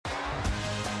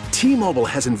T-Mobile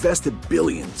has invested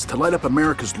billions to light up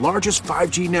America's largest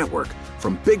 5G network,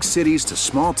 from big cities to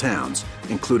small towns,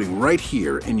 including right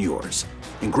here in yours.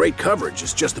 And great coverage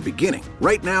is just the beginning.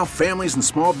 Right now, families and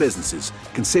small businesses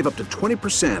can save up to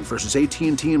 20% versus AT&T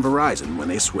and Verizon when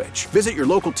they switch. Visit your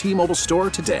local T-Mobile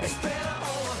store today.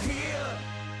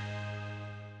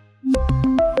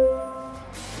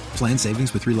 Plan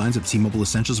savings with 3 lines of T-Mobile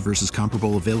Essentials versus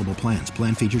comparable available plans.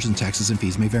 Plan features and taxes and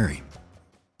fees may vary.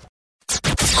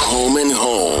 Home and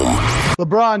Home.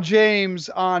 LeBron James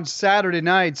on Saturday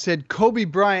night said Kobe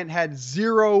Bryant had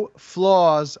 0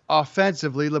 flaws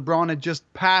offensively. LeBron had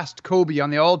just passed Kobe on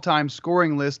the all-time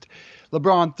scoring list.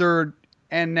 LeBron third,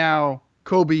 and now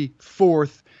Kobe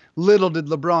fourth. Little did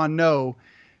LeBron know,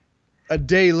 a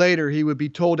day later he would be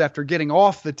told after getting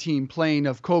off the team plane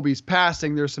of Kobe's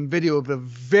passing. There's some video of a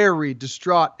very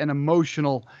distraught and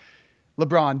emotional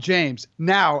LeBron James.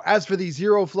 Now, as for these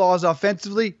 0 flaws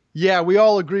offensively, yeah, we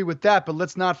all agree with that, but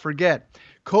let's not forget,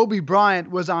 Kobe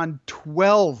Bryant was on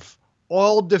 12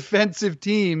 all-defensive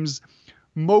teams,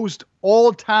 most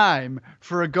all-time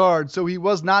for a guard. So he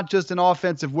was not just an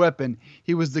offensive weapon.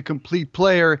 He was the complete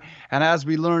player, and as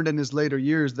we learned in his later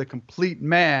years, the complete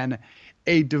man,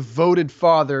 a devoted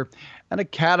father, an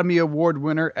Academy Award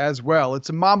winner as well. It's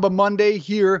a Mamba Monday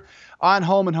here on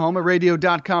Home and Home, a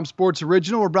radio.com sports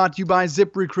original. We're brought to you by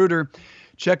ZipRecruiter.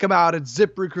 Check them out at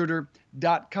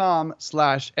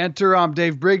ZipRecruiter.com/enter. I'm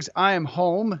Dave Briggs. I am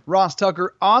home. Ross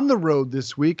Tucker on the road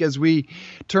this week as we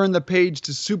turn the page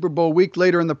to Super Bowl week.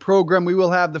 Later in the program, we will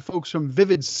have the folks from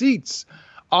Vivid Seats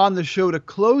on the show to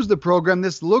close the program.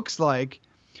 This looks like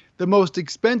the most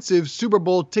expensive Super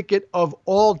Bowl ticket of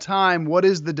all time. What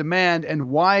is the demand, and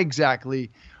why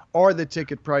exactly are the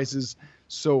ticket prices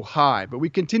so high? But we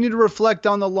continue to reflect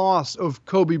on the loss of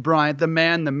Kobe Bryant, the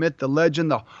man, the myth, the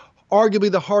legend,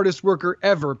 arguably the hardest worker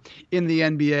ever in the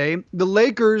NBA. The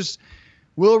Lakers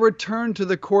will return to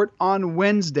the court on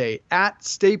Wednesday at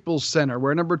Staples Center,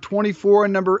 where number 24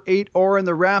 and number 8 are in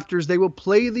the rafters. They will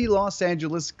play the Los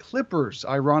Angeles Clippers.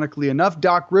 Ironically enough,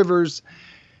 Doc Rivers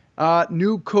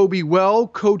knew Kobe well,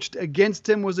 coached against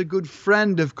him, was a good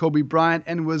friend of Kobe Bryant,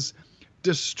 and was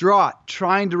distraught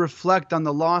trying to reflect on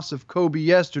the loss of Kobe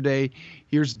yesterday.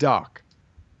 Here's Doc.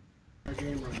 I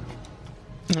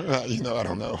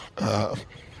don't know.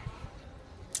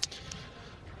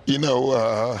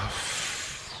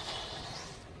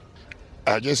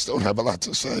 I just don't have a lot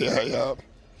to say.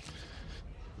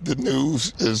 The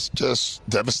news is just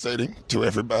devastating to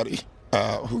everybody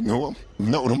who knew him,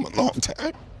 known him a long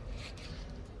time.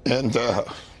 And,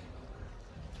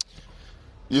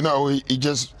 he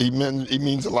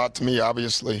means a lot to me,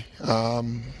 obviously.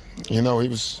 He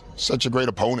was such a great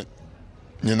opponent,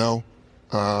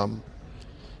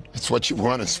 It's what you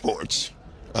want in sports.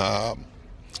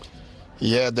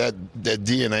 He had that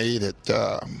DNA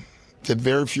that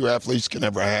very few athletes can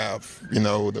ever have.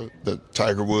 The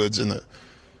Tiger Woods and the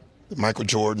Michael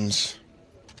Jordans.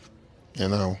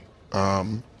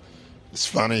 It's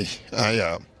funny.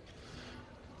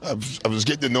 I was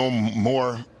getting to know him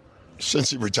more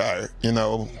since he retired.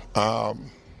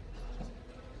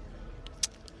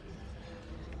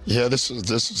 This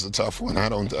is a tough one. I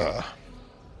don't.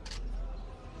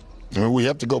 We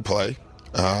have to go play.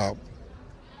 The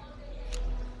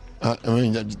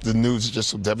news is just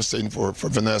so devastating for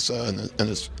Vanessa and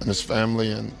his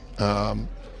family, and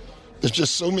there's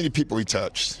just so many people he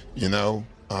touched,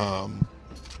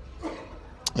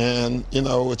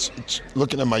 it's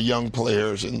looking at my young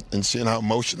players and seeing how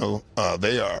emotional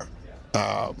they are.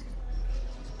 They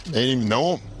didn't even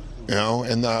know him,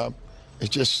 and it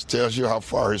just tells you how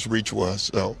far his reach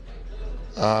was. So.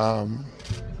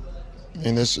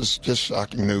 This is just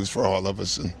shocking news for all of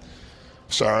us. And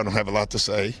sorry, I don't have a lot to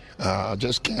say. I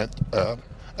just can't. I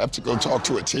have to go talk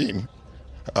to a team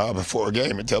before a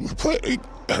game and tell them to play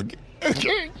a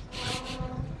game.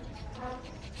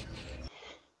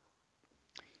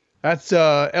 That's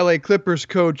LA Clippers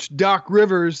coach Doc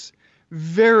Rivers,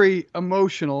 very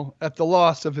emotional at the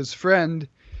loss of his friend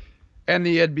and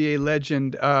the NBA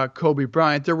legend Kobe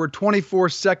Bryant. There were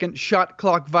 24-second shot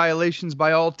clock violations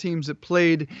by all teams that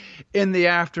played in the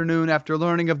afternoon. After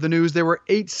learning of the news, there were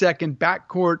 8-second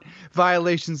backcourt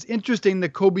violations. Interesting, the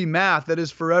Kobe math that is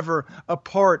forever a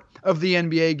part of the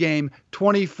NBA game.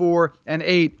 24 and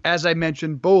 8, as I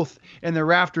mentioned, both in the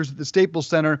rafters at the Staples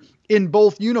Center. In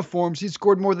both uniforms, he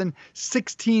scored more than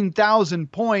 16,000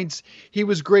 points. He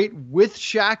was great with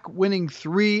Shaq, winning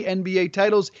 3 NBA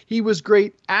titles. He was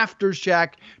great after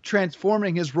Shaq,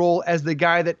 transforming his role as the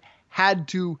guy that had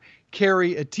to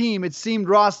carry a team. It seemed,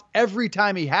 Ross, every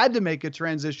time he had to make a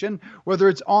transition, whether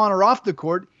it's on or off the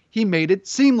court, he made it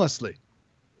seamlessly.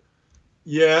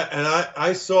 Yeah, and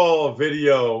I saw a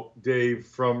video, Dave,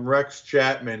 from Rex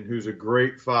Chapman, who's a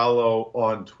great follow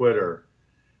on Twitter,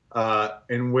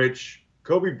 in which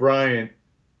Kobe Bryant,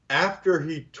 after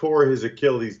he tore his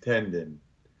Achilles tendon,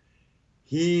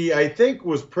 he, I think,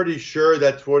 was pretty sure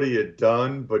that's what he had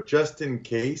done, but just in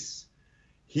case,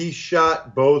 he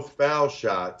shot both foul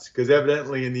shots because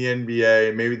evidently in the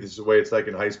NBA, maybe this is the way it's like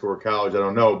in high school or college, I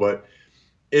don't know, but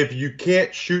if you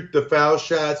can't shoot the foul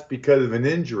shots because of an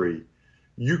injury,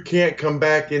 you can't come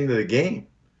back into the game.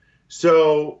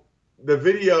 So the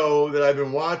video that I've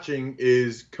been watching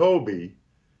is Kobe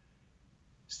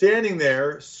standing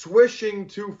there, swishing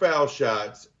 2 foul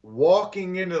shots,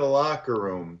 walking into the locker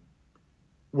room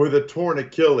with a torn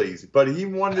Achilles, but he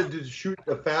wanted to shoot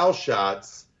the foul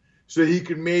shots so he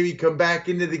could maybe come back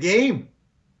into the game.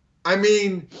 I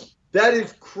mean, that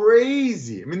is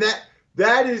crazy. I mean,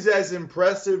 that is as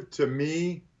impressive to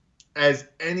me as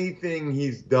anything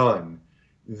he's done.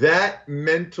 That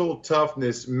mental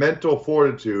toughness, mental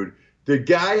fortitude. The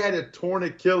guy had a torn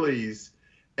Achilles,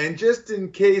 and just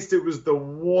in case it was the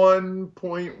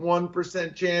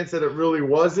 1.1% chance that it really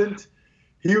wasn't,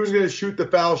 he was going to shoot the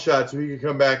foul shot so he could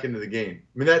come back into the game.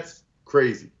 I mean, that's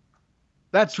crazy.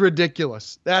 That's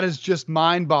ridiculous. That is just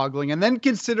mind-boggling. And then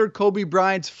consider Kobe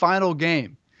Bryant's final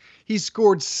game. He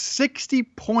scored 60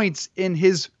 points in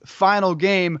his final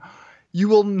game. You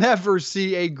will never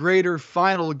see a greater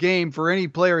final game for any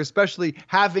player, especially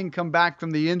having come back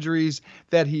from the injuries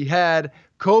that he had.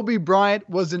 Kobe Bryant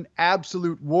was an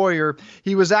absolute warrior.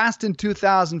 He was asked in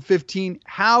 2015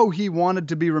 how he wanted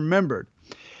to be remembered.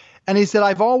 And he said,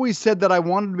 I've always said that I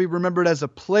wanted to be remembered as a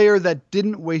player that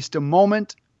didn't waste a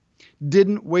moment,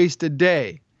 didn't waste a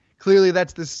day. Clearly,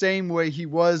 that's the same way he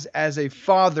was as a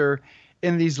father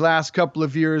in these last couple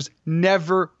of years,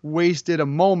 never wasted a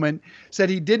moment. Said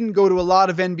he didn't go to a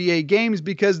lot of NBA games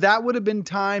because that would have been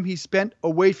time he spent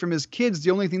away from his kids.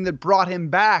 The only thing that brought him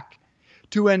back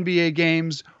to NBA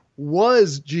games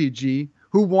was Gigi,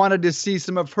 who wanted to see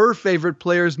some of her favorite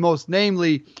players, most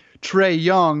namely Trae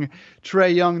Young.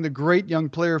 Trae Young, the great young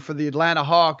player for the Atlanta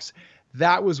Hawks.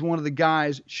 That was one of the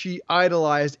guys she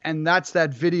idolized, and that's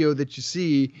that video that you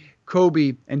see,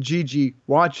 Kobe and Gigi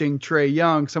watching Trae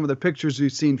Young, some of the pictures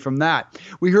we've seen from that.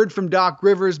 We heard from Doc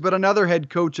Rivers, but another head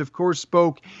coach, of course,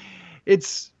 spoke.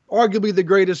 It's arguably the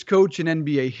greatest coach in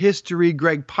NBA history,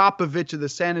 Greg Popovich of the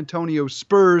San Antonio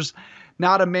Spurs.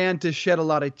 Not a man to shed a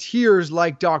lot of tears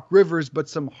like Doc Rivers, but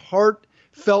some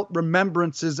heartfelt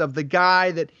remembrances of the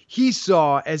guy that he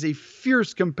saw as a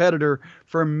fierce competitor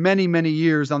for many, many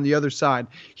years on the other side.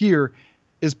 Here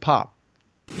is Pop.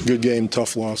 Good game,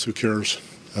 tough loss, who cares?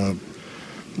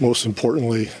 Most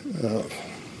importantly,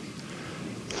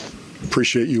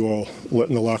 appreciate you all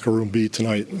letting the locker room be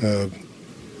tonight.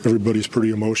 Everybody's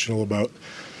pretty emotional about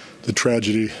the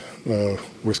tragedy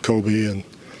with Kobe, and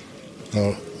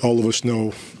all of us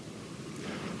know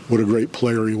what a great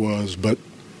player he was, but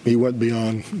he went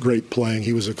beyond great playing.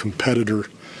 He was a competitor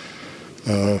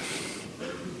that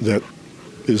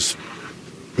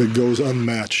goes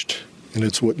unmatched, and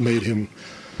it's what made him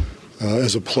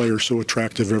as a player so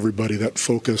attractive to everybody, that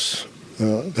focus,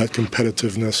 that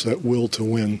competitiveness, that will to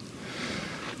win.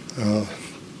 And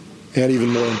even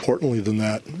more importantly than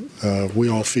that, we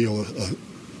all feel a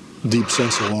deep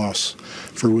sense of loss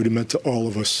for what he meant to all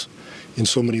of us in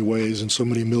so many ways, and so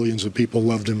many millions of people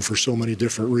loved him for so many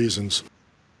different reasons.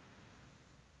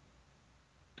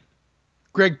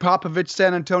 Greg Popovich,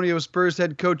 San Antonio Spurs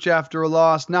head coach after a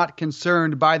loss, not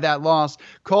concerned by that loss,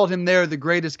 called him there the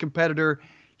greatest competitor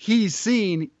he's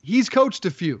seen. He's coached a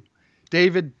few.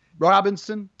 David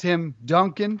Robinson, Tim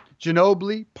Duncan,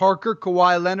 Ginobili, Parker,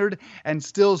 Kawhi Leonard, and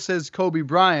still says Kobe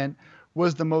Bryant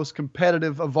was the most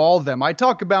competitive of all of them. I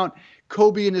talk about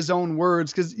Kobe in his own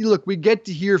words because, look, we get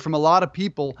to hear from a lot of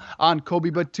people on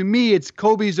Kobe, but to me, it's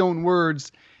Kobe's own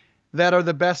words that are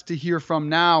the best to hear from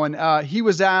now. And he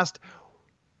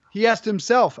asked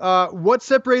himself, what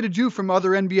separated you from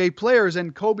other NBA players?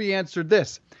 And Kobe answered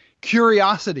this: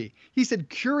 curiosity. He said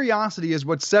curiosity is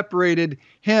what separated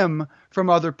him from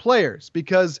other players,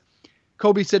 because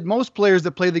Kobe said most players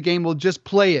that play the game will just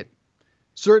play it.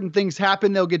 Certain things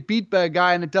happen, they'll get beat by a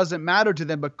guy and it doesn't matter to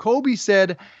them. But Kobe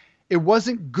said it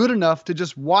wasn't good enough to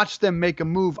just watch them make a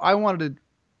move. I wanted to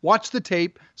watch the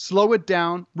tape, slow it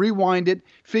down, rewind it,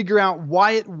 figure out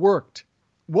why it worked.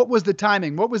 What was the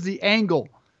timing? What was the angle?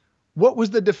 What was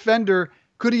the defender?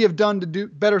 Could he have done to do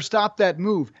better stop that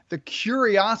move? The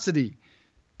curiosity,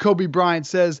 Kobe Bryant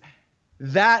says,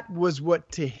 that was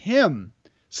what to him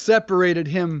separated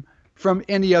him from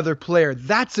any other player.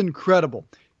 That's incredible.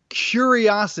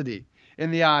 Curiosity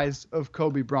in the eyes of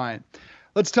Kobe Bryant.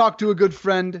 Let's talk to a good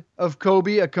friend of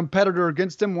Kobe, a competitor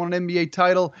against him, won an NBA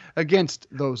title against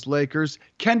those Lakers.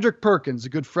 Kendrick Perkins, a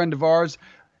good friend of ours,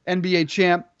 NBA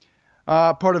champ,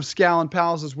 part of Scal and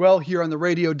Pals as well here on the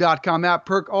radio.com app.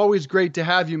 Perk, always great to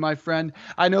have you, my friend.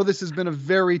 I know this has been a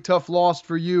very tough loss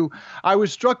for you. I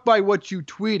was struck by what you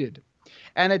tweeted,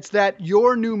 and it's that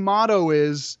your new motto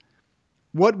is,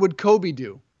 what would Kobe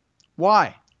do?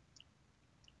 Why?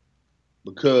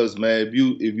 Because, man, if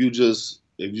you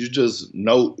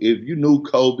knew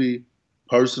Kobe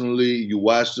personally, you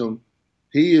watched him,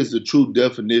 he is the true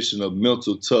definition of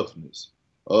mental toughness.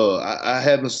 I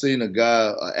haven't seen a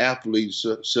guy, an athlete,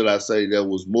 should I say, that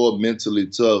was more mentally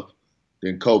tough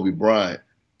than Kobe Bryant.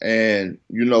 And,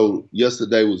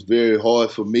 yesterday was very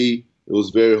hard for me. It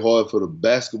was very hard for the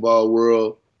basketball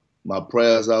world. My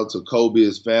prayers out to Kobe,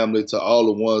 his family, to all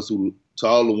the ones who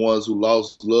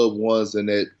lost loved ones in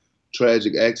that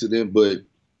tragic accident. But,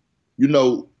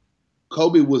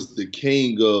 Kobe was the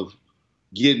king of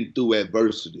getting through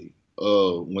adversity.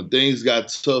 When things got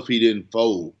tough, he didn't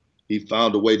fold. He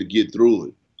found a way to get through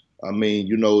it. I mean,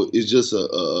 it's just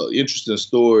a interesting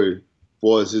story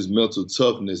for his mental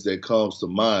toughness that comes to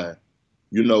mind.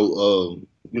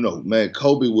 Man,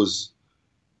 Kobe was,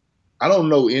 I don't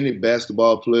know any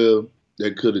basketball player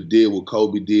that could have did what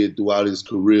Kobe did throughout his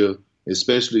career,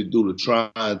 especially through the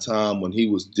trying time when he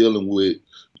was dealing with,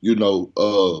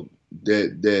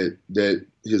 that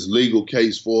his legal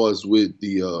case for us with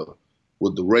the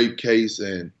rape case,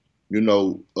 and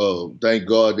thank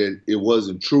God that it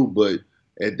wasn't true. But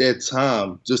at that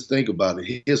time, just think about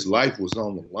it. His life was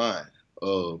on the line.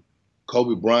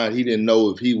 Kobe Bryant, he didn't know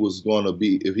if he was going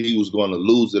to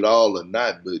lose it all or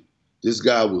not. But this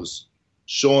guy was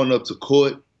showing up to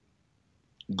court,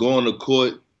 going to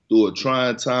court through a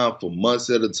trying time for months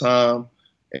at a time,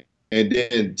 and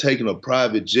then taking a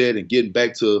private jet and getting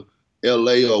back to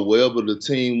LA or wherever the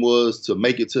team was to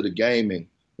make it to the game and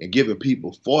giving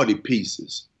people 40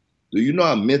 pieces. Do you know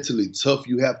how mentally tough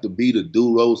you have to be to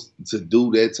do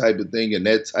that type of thing in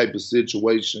that type of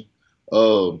situation?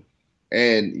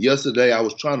 And yesterday I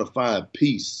was trying to find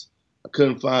peace. I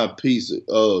couldn't find peace.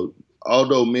 Although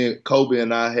Kobe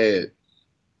and I had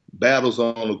battles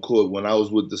on the court when I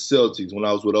was with the Celtics, when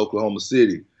I was with Oklahoma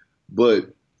City.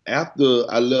 But after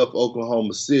I left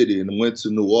Oklahoma City and went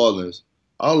to New Orleans,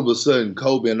 all of a sudden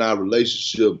Kobe and our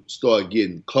relationship started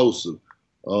getting closer.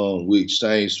 We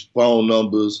exchanged phone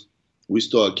numbers. We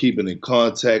started keeping in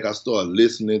contact. I started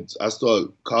listening. I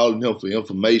started calling him for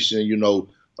information,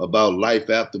 about life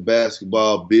after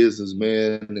basketball,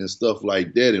 businessman, and stuff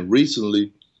like that. And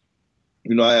recently,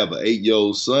 I have an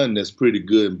 8-year-old son that's pretty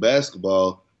good in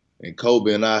basketball. And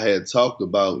Kobe and I had talked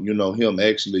about, him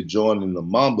actually joining the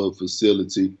Mamba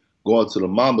facility, going to the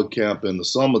Mamba camp in the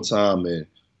summertime. And,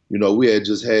 we had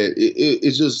just had,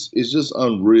 it's just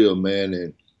unreal,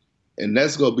 man. And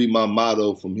that's going to be my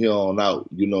motto from here on out,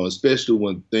 especially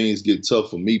when things get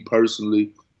tough for me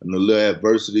personally and the little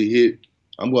adversity hit.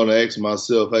 I'm going to ask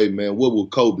myself, hey, man, what will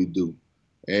Kobe do?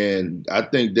 And I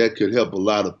think that could help a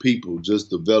lot of people just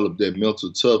develop that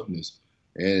mental toughness.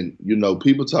 And,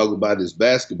 people talk about his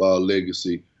basketball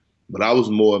legacy, but I was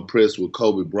more impressed with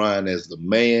Kobe Bryant as the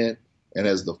man and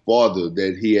as the father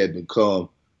that he had become,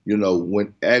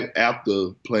 after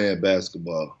playing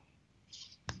basketball.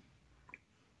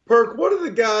 Perk, what do the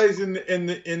guys in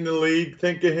the league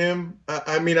think of him?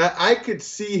 I could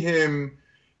see him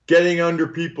getting under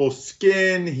people's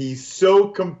skin. He's so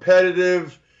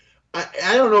competitive.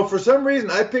 I don't know. For some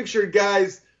reason, I pictured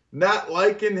guys not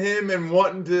liking him and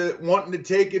wanting to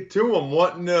take it to him,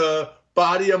 wanting to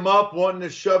body him up, wanting to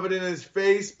shove it in his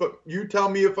face. But you tell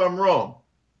me if I'm wrong.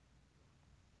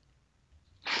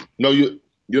 No,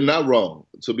 you're not wrong.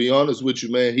 To be honest with you,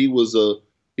 man, he was a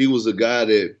guy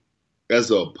that,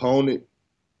 as an opponent,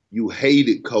 you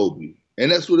hated Kobe.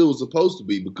 And that's what it was supposed to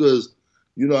be, because,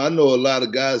 I know a lot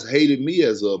of guys hated me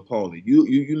as an opponent.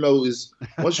 It's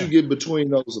once you get between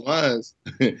those lines,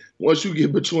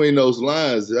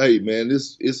 hey, man,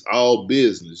 it's all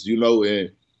business,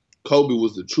 and Kobe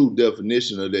was the true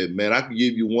definition of that, man. I can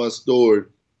give you one story.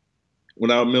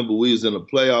 When I remember we was in the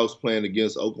playoffs playing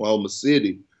against Oklahoma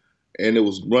City, and it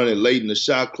was running late in the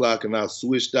shot clock, and I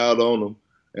switched out on them.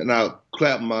 And I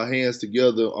clapped my hands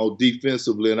together on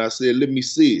defensively, and I said, let me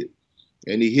see it.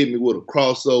 And he hit me with a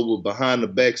crossover behind the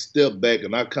back, step back,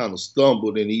 and I kind of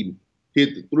stumbled, and he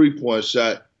hit the three-point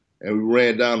shot, and we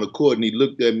ran down the court, and he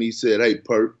looked at me, he said, hey,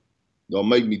 Perk, don't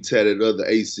make me tear that other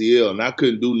ACL. And I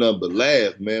couldn't do nothing but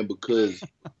laugh, man, because,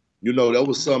 that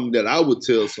was something that I would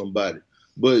tell somebody.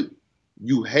 But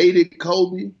you hated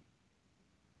Kobe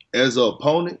as an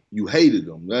opponent. You hated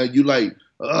him. Man. You like,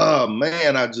 oh,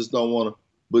 man, I just don't want to.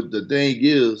 But the thing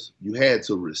is, you had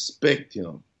to respect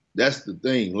him. That's the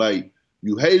thing. Like,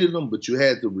 you hated him, but you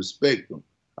had to respect him.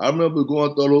 I remember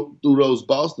going through those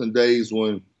Boston days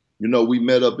when, we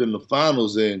met up in the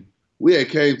finals and we had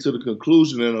came to the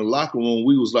conclusion in the locker room,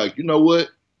 we was like, you know what?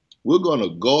 We're going to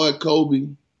guard Kobe,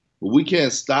 but we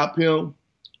can't stop him.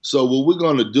 So what we're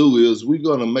going to do is we're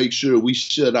going to make sure we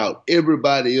shut out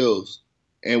everybody else,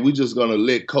 and we're just going to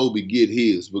let Kobe get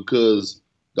his, because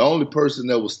the only person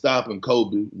that was stopping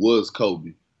Kobe was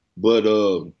Kobe. But,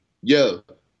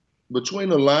 between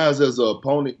the lines as an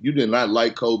opponent, you did not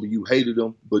like Kobe. You hated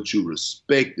him, but you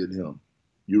respected him.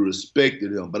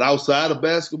 But outside of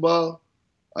basketball,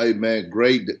 hey, man,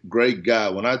 great guy.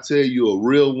 When I tell you a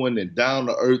real one and down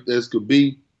to earth as could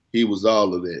be, he was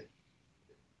all of that.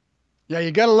 Yeah,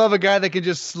 you got to love a guy that can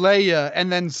just slay you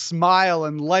and then smile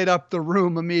and light up the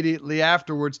room immediately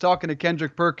afterwards. Talking to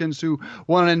Kendrick Perkins, who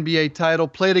won an NBA title,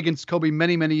 played against Kobe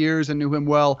many, many years and knew him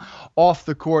well off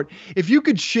the court. If you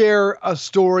could share a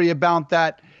story about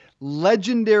that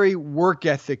legendary work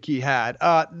ethic he had.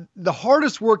 The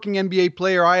hardest working NBA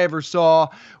player I ever saw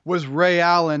was Ray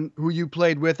Allen, who you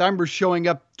played with. I remember showing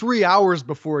up 3 hours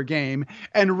before a game,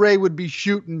 and Ray would be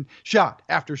shooting shot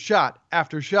after shot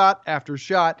after shot after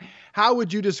shot. How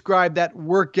would you describe that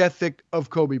work ethic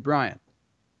of Kobe Bryant?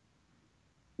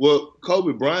 Well,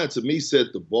 Kobe Bryant, to me,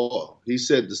 set the bar. He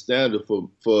set the standard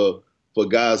for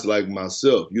guys like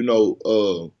myself.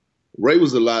 Ray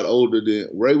is a little older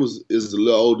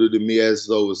than me, as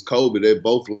so is Kobe. They're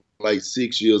both like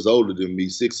 6 years older than me,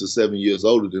 6 or 7 years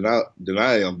older than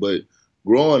I am. But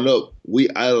growing up, we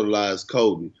idolized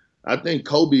Kobe. I think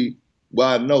Kobe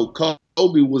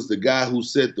was the guy who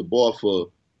set the bar for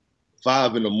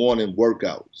 5 a.m.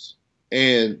 workouts.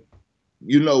 And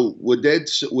what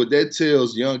that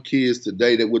tells young kids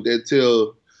today, what that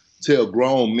tell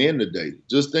grown men today.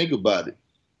 Just think about it.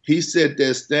 He set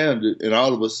that standard, and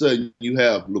all of a sudden you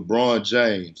have LeBron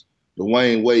James,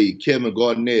 Dwayne Wade, Kevin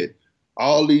Garnett,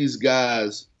 all these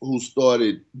guys who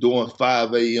started doing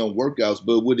 5 a.m. workouts.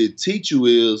 But what it teach you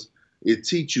is it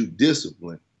teach you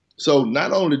discipline. So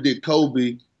not only did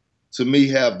Kobe, to me,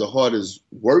 have the hardest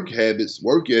work habits,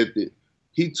 work ethic,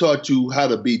 he taught you how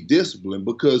to be disciplined,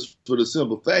 because for the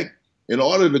simple fact, in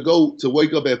order to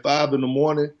wake up at 5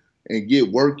 a.m. and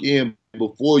get work in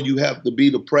before you have to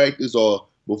be to practice or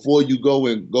before you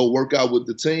go work out with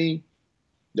the team,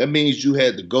 that means you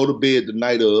had to go to bed the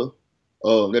night of.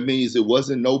 That means it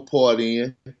wasn't no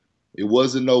partying. It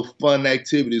wasn't no fun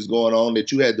activities going on,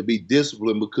 that you had to be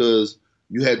disciplined because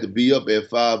you had to be up at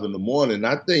 5 a.m.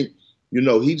 I think,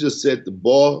 he just set the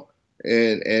bar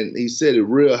and he set it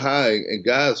real high, and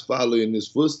guys follow in his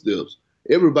footsteps.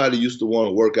 Everybody used to want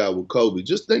to work out with Kobe.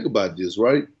 Just think about this,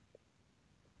 right?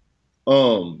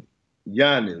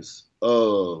 Giannis,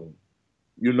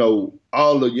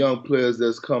 all the young players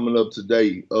that's coming up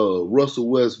today, Russell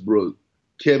Westbrook,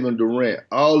 Kevin Durant,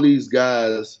 all these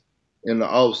guys in the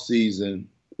offseason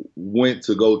went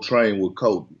to go train with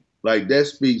Kobe. Like, that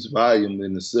speaks volume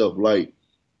in itself. Like,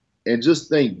 and just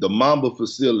think, the Mamba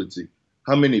facility,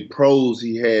 how many pros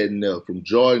he had in there, from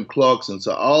Jordan Clarkson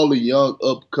to all the young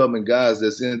upcoming guys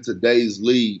that's in today's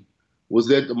league,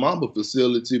 was at the Mamba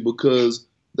facility because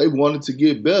they wanted to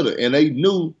get better. And they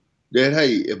knew that,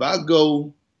 hey, if I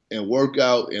go and work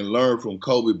out and learn from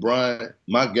Kobe Bryant,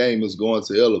 my game is going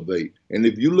to elevate. And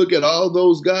if you look at all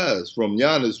those guys, from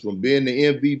Giannis, from being the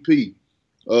MVP,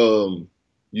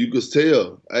 you could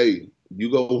tell, hey,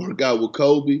 you go work out with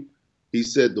Kobe, he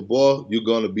set the bar, you're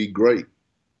going to be great.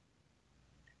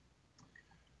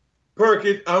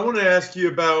 Perkins, I want to ask you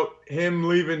about him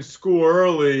leaving school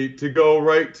early to go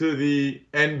right to the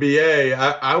NBA.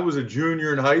 I was a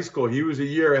junior in high school. He was a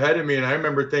year ahead of me, and I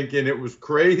remember thinking it was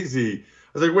crazy.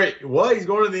 I was like, wait, what? He's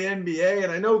going to the NBA?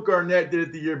 And I know Garnett did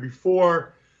it the year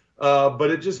before,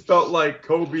 but it just felt like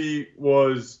Kobe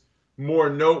was more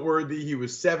noteworthy. He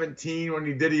was 17 when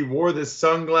he did. He wore the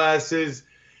sunglasses.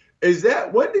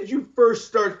 When did you first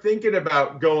start thinking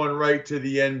about going right to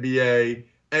the NBA?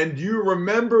 And do you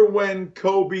remember when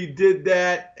Kobe did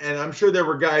that? And I'm sure there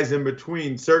were guys in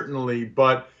between, certainly.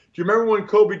 But do you remember when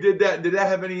Kobe did that? And did that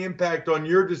have any impact on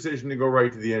your decision to go right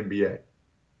to the NBA?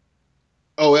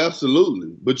 Oh, absolutely.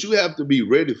 But you have to be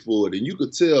ready for it. And you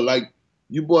could tell, like,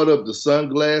 you brought up the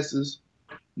sunglasses.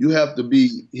 He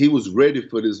was ready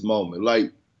for this moment.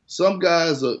 Like, some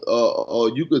guys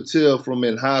you could tell from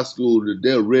in high school that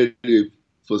they're ready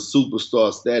for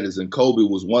superstar status. And Kobe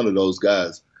was one of those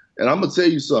guys. And I'm going to tell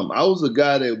you something. I was a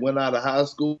guy that went out of high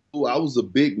school. I was a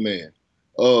big man.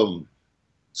 To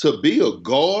be a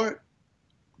guard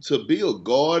and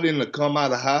to come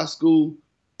out of high school,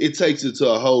 it takes it to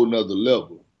a whole nother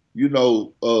level.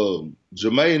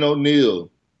 Jermaine O'Neal,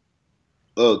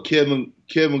 Kevin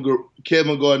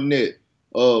Garnett,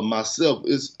 myself.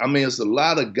 It's a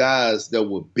lot of guys that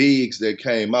were bigs that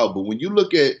came out. But when you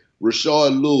look at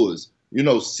Rashard Lewis,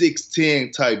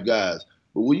 6'10" type guys.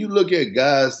 But when you look at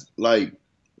guys like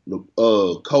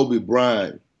Kobe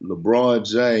Bryant, LeBron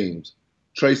James,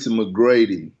 Tracy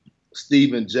McGrady,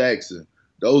 Steven Jackson,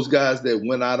 those guys that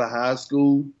went out of high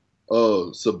school,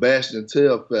 Sebastian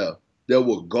Telfair, that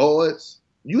were guards,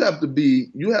 you have to be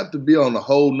on a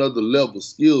whole nother level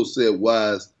skill set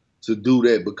wise to do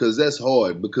that, because that's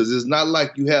hard, because it's not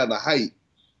like you had the height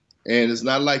and it's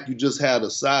not like you just had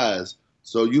the size.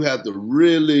 So you have to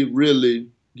really, really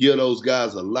give those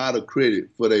guys a lot of credit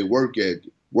for their work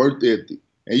ethic.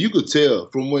 And you could tell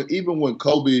from even when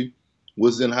Kobe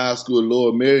was in high school at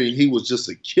Lower Merion, he was just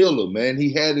a killer, man.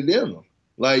 He had it in him.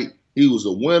 Like, he was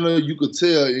a winner. You could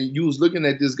tell, and you was looking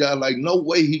at this guy like, no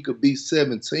way he could be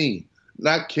 17,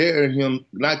 not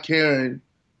carrying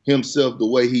himself the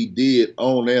way he did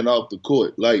on and off the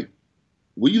court. Like,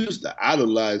 we used to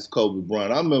idolize Kobe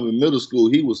Bryant. I remember in middle school,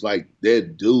 he was like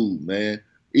that dude, man.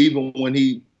 Even when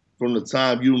from the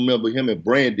time you remember him and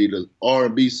Brandy, the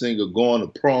R&B singer, going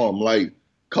to prom, like,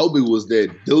 Kobe was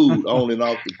that dude on and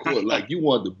off the court. Like, you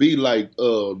wanted to be like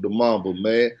the Mamba,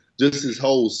 man. Just his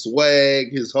whole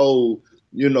swag, his whole,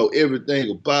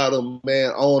 everything about him,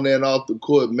 man, on and off the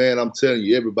court, man. I'm telling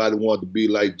you, everybody wanted to be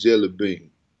like Jelly Bean.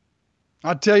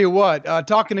 I'll tell you what,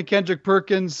 talking to Kendrick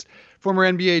Perkins, former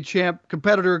NBA champ,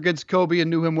 competitor against Kobe, and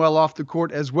knew him well off the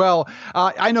court as well.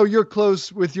 I know you're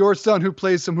close with your son who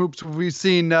plays some hoops. We've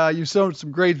seen you showed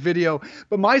some great video,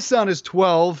 but my son is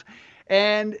 12.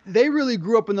 And they really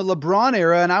grew up in the LeBron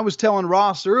era. And I was telling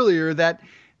Ross earlier that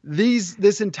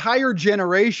this entire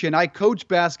generation, I coach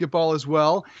basketball as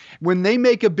well, when they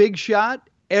make a big shot,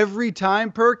 every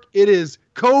time, Perk, it is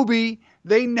Kobe.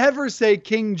 They never say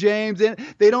King James.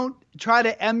 They don't try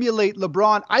to emulate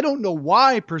LeBron. I don't know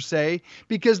why, per se,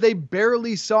 because they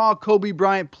barely saw Kobe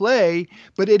Bryant play,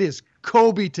 but it is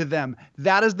Kobe to them.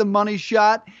 That is the money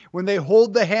shot. When they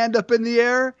hold the hand up in the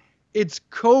air, it's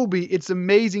Kobe. It's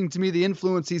amazing to me the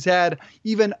influence he's had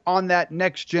even on that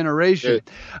next generation.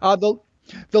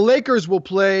 The Lakers will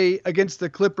play against the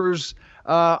Clippers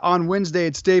on Wednesday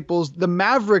at Staples. The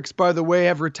Mavericks, by the way,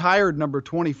 have retired number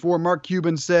 24. Mark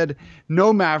Cuban said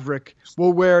no Maverick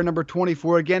will wear number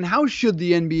 24 again. How should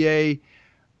the NBA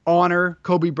honor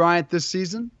Kobe Bryant this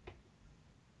season?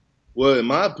 Well, in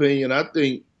my opinion, I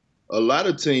think a lot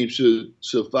of teams should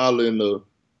follow in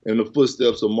the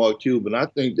footsteps of Mark Cuban. I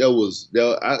think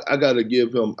I got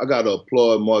to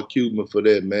applaud Mark Cuban for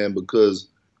that, man, because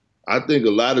I think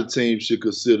a lot of teams should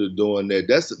consider doing that.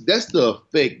 That's the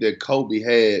effect that Kobe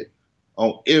had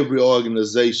on every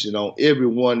organization, on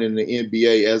everyone in the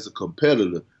NBA as a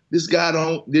competitor. This guy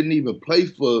didn't even play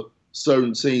for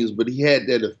certain teams, but he had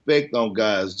that effect on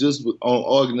guys, just on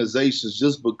organizations,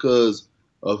 just because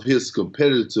of his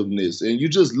competitiveness. And you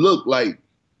just look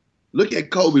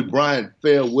at Kobe Bryant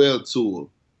farewell tour.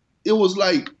 It was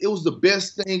the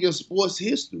best thing in sports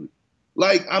history.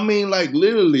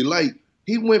 Literally,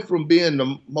 he went from being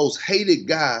the most hated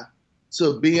guy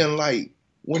to being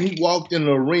when he walked in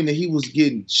the arena, he was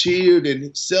getting cheered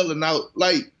and selling out.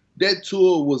 Like, that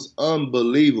tour was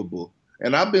unbelievable.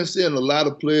 And I've been seeing a lot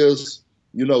of players,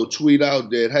 tweet out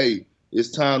that, hey,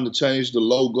 it's time to change the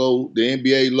logo, the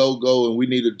NBA logo, and we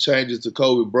need to change it to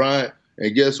Kobe Bryant.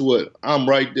 And guess what? I'm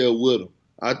right there with him.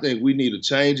 I think we need to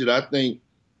change it. I think,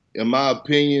 in my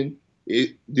opinion,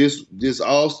 this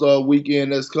All-Star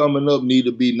weekend that's coming up need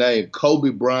to be named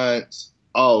Kobe Bryant's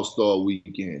All-Star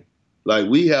weekend. Like,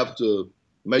 we have to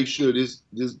make sure this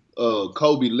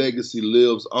Kobe legacy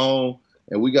lives on,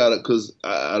 and we gotta, because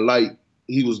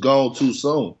he was gone too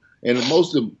soon. And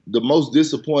the most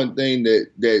disappointing thing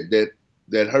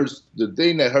that hurts, the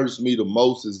thing that hurts me the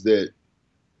most is that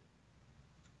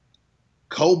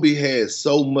Kobe had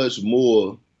so much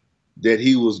more that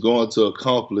he was going to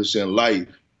accomplish in life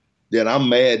that I'm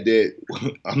mad that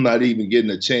I'm not even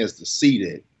getting a chance to see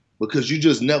that, because you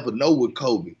just never know with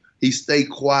Kobe. He stayed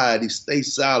quiet, he stayed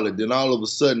silent, then all of a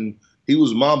sudden he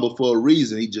was Mamba for a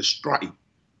reason. He just strike.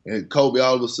 And Kobe,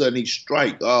 all of a sudden he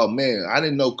strike. Oh man, I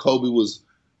didn't know Kobe was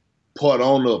part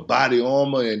owner of body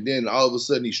armor, and then all of a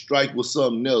sudden he strike with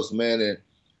something else, man. And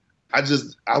it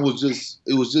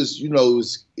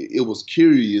was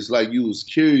curious. Like, you was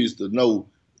curious to know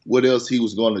what else he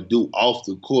was going to do off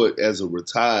the court as a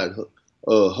retired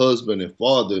husband and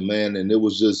father, man. And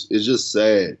it's just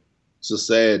sad. It's a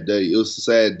sad day. It's a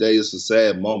sad day. It's a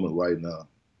sad moment right now.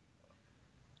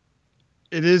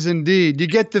 It is indeed. You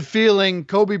get the feeling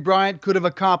Kobe Bryant could have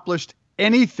accomplished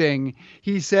anything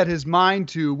he set his mind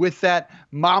to with that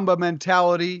Mamba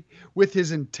mentality, with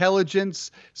his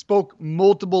intelligence, spoke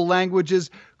multiple languages,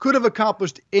 could have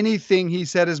accomplished anything he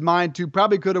set his mind to,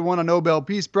 probably could have won a Nobel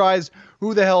Peace Prize.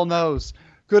 Who the hell knows?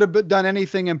 Could have done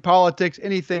anything in politics,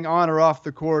 anything on or off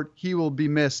the court. He will be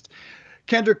missed.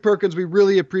 Kendrick Perkins, we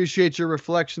really appreciate your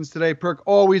reflections today. Perk,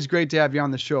 always great to have you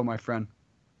on the show, my friend.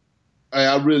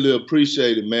 I really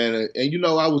appreciate it, man. And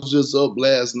I was just up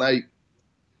last night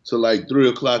till like 3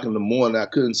 o'clock in the morning. I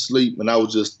couldn't sleep, and I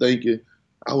was just thinking,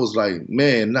 I was like,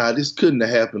 man, this couldn't have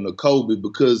happened to Kobe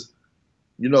because,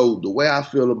 the way I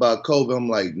feel about Kobe, I'm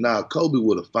like, Kobe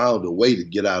would have found a way to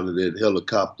get out of that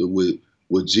helicopter with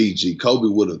Gigi.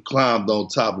 Kobe would have climbed on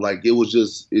top. Like, it's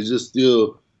just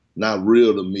still not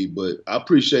real to me. But I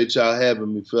appreciate y'all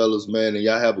having me, fellas, man, and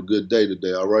y'all have a good day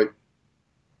today, all right?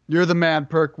 You're the man,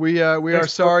 Perk. We are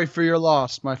sorry for your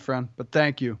loss, my friend, but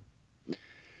thank you.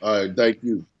 All right, thank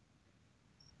you.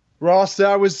 Ross,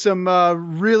 that was some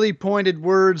really pointed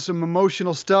words, some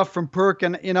emotional stuff from Perk.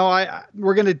 And,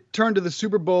 we're going to turn to the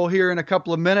Super Bowl here in a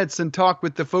couple of minutes and talk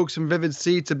with the folks from Vivid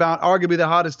Seats about arguably the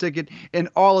hottest ticket in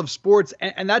all of sports.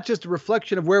 And that's just a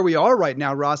reflection of where we are right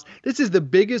now, Ross. This is the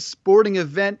biggest sporting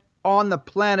event on the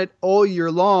planet all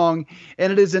year long,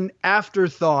 and it is an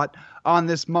afterthought on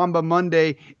this Mamba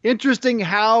Monday. Interesting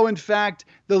how, in fact,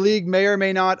 the league may or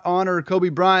may not honor Kobe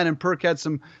Bryant, and Perk had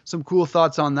some cool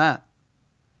thoughts on that.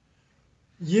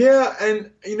 Yeah, and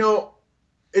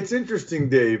it's interesting,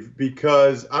 Dave,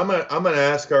 because I'm gonna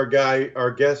ask our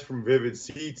guest from Vivid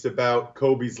Seats about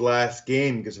Kobe's last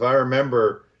game, because if I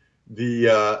remember,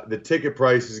 the ticket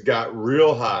prices got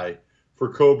real high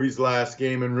for Kobe's last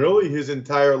game, and really his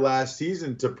entire last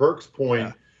season. To Perk's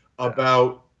point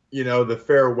about the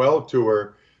farewell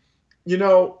tour,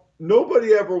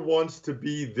 nobody ever wants to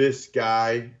be this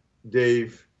guy,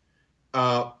 Dave.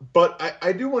 But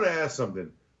I do want to ask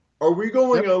something. Are we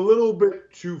going a little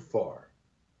bit too far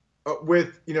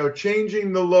with,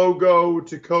 changing the logo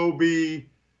to Kobe,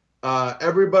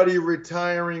 everybody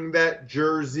retiring that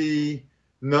jersey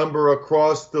number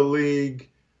across the league?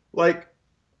 Like,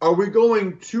 are we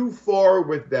going too far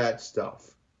with that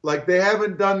stuff? Like, they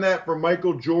haven't done that for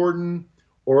Michael Jordan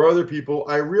or other people.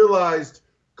 I realized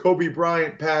Kobe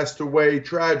Bryant passed away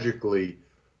tragically,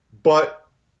 but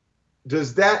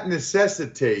does that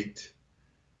necessitate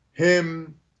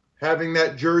him having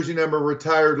that jersey number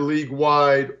retired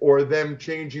league-wide, or them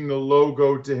changing the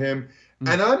logo to him?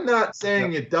 And I'm not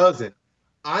saying it doesn't.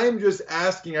 I am just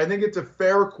asking, I think it's a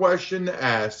fair question to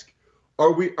ask,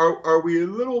 are we a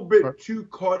little bit too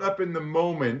caught up in the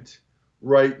moment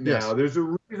right now? Yes. There's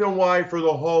a reason why for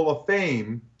the Hall of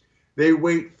Fame, they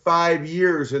wait 5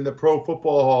 years in the Pro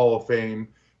Football Hall of Fame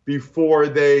before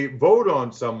they vote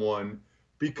on someone,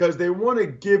 because they want to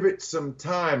give it some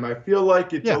time. I feel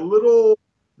like it's a little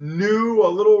new, a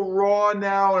little raw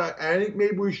now, and I think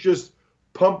maybe we should just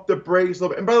pump the brakes a little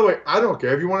bit. And by the way, I don't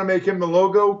care. If you want to make him the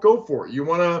logo, go for it. You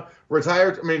want to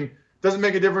retire? I mean, it doesn't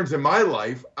make a difference in my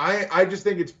life. I just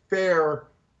think it's fair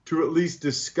to at least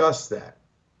discuss that.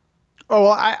 Oh,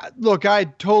 I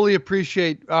totally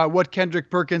appreciate what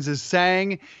Kendrick Perkins is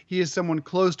saying. He is someone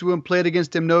close to him, played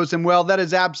against him, knows him well. That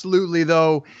is absolutely,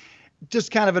 though,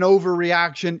 just kind of an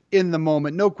overreaction in the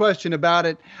moment. No question about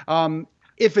it.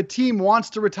 If a team wants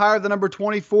to retire the number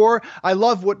 24, I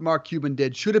love what Mark Cuban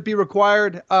did. Should it be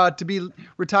required to be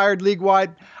retired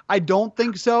league-wide? I don't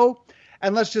think so.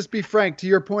 And let's just be frank, to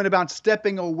your point about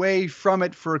stepping away from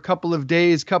it for a couple of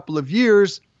days, couple of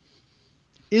years,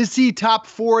 is he top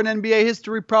 4 in NBA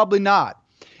history? Probably not.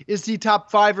 Is he top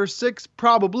 5 or 6?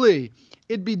 Probably.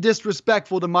 It'd be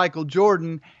disrespectful to Michael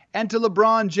Jordan and to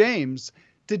LeBron James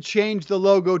to change the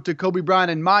logo to Kobe Bryant,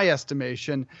 in my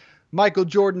estimation. Michael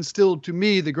Jordan still, to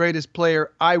me, the greatest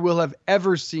player I will have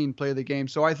ever seen play the game.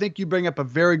 So I think you bring up a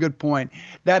very good point.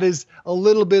 That is a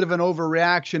little bit of an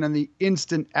overreaction in the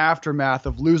instant aftermath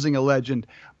of losing a legend.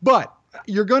 But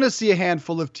you're going to see a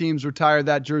handful of teams retire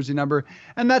that jersey number,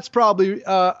 and that's probably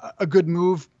a good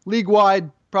move.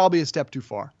 League-wide, probably a step too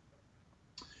far.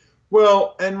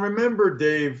 Well, and remember,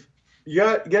 Dave, you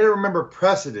got to remember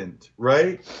precedent,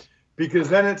 right? Because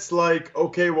then it's like,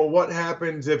 okay, well, what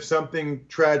happens if something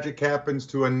tragic happens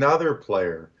to another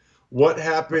player? What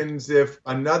happens if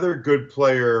another good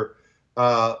player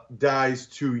dies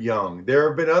too young? There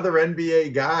have been other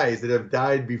NBA guys that have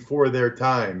died before their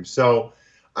time. So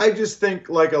I just think,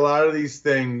 like a lot of these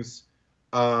things,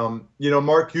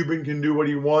 Mark Cuban can do what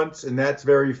he wants, and that's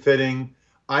very fitting.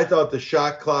 I thought the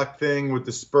shot clock thing with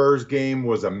the Spurs game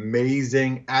was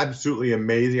amazing, absolutely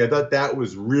amazing. I thought that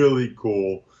was really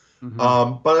cool.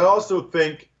 Mm-hmm. But I also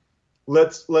think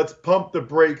let's pump the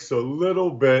brakes a little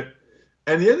bit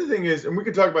And the other thing is, and we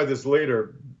can talk about this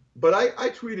later, but I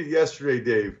tweeted yesterday,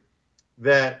 Dave,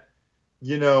 that,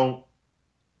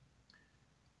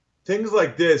 things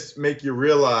like this make you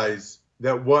realize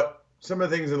that what some of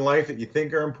the things in life that you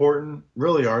think are important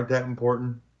really aren't that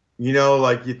important.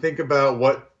 Like you think about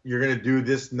what you're going to do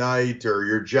this night or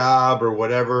your job or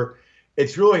whatever.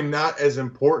 It's really not as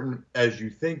important as you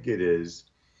think it is.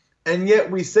 And yet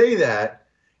we say that.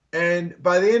 And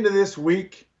by the end of this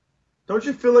week, don't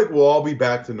you feel like we'll all be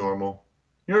back to normal?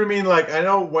 You know what I mean? Like, I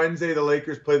know Wednesday the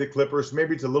Lakers play the Clippers, so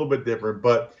maybe it's a little bit different,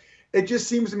 but it just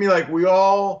seems to me like we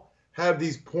all have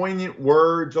these poignant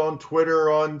words on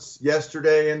Twitter on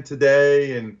yesterday and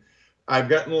today, and I've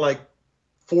gotten like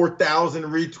 4,000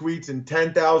 retweets and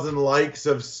 10,000 likes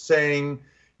of saying,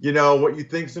 what you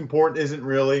think's important isn't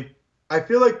really. I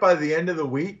feel like by the end of the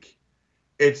week,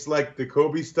 it's like the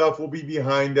Kobe stuff will be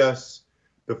behind us.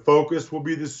 The focus will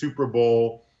be the Super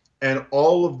Bowl and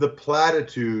all of the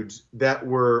platitudes that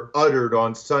were uttered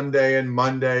on Sunday and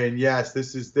Monday. And yes,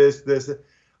 this is this.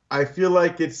 I feel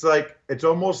like it's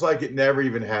almost like it never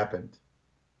even happened.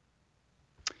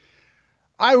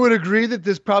 I would agree that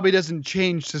this probably doesn't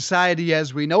change society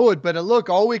as we know it. But look,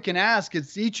 all we can ask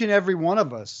is each and every one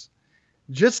of us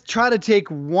just try to take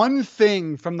one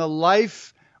thing from the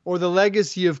life or the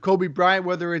legacy of Kobe Bryant,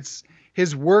 whether it's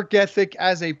his work ethic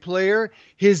as a player,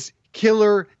 his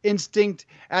killer instinct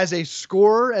as a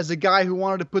scorer, as a guy who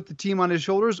wanted to put the team on his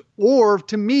shoulders, or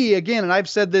to me, again, and I've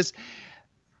said this,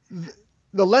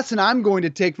 the lesson I'm going to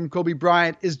take from Kobe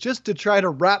Bryant is just to try to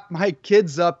wrap my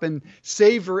kids up and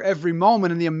savor every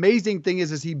moment. And the amazing thing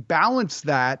is he balanced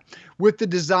that with the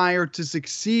desire to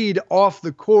succeed off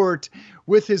the court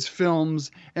with his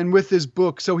films and with his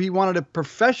book. So he wanted to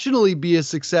professionally be a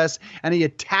success, and he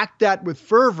attacked that with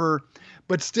fervor,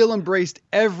 but still embraced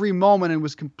every moment and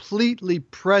was completely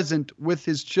present with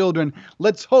his children.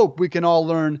 Let's hope we can all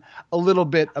learn a little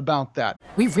bit about that.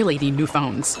 We really need new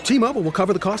phones. T-Mobile will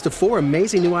cover the cost of 4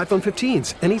 amazing new iPhone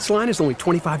 15s, and each line is only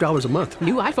 $25 a month.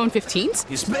 New iPhone 15s?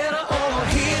 It's better over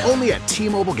here. Only at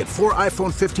T-Mobile, get 4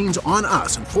 iPhone 15s on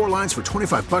us and 4 lines for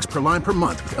 $25 per line per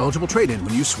month with eligible trade-in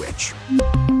when you switch.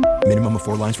 Minimum of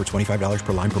 4 lines for $25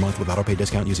 per line per month with autopay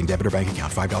discount using debit or bank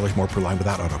account. $5 more per line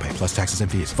without autopay, plus taxes and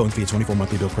fees. Phone fee at 24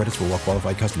 monthly bill credits for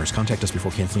well-qualified customers. Contact us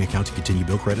before canceling account to continue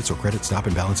bill credits or credit stop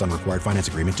and balance on required finance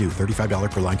agreement due.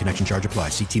 $35 per line connection charge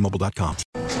applies. See T-Mobile.com.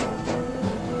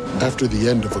 After the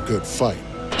end of a good fight,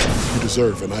 you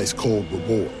deserve an ice-cold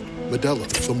reward. Modelo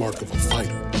is the mark of a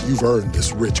fighter. You've earned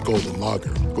this rich golden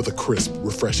lager with a crisp,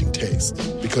 refreshing taste.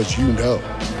 Because you know,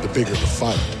 the bigger the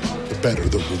fight, the better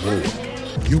the reward.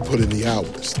 You put in the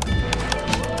hours,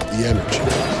 the energy,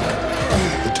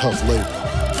 the tough labor.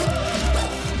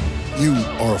 You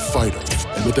are a fighter,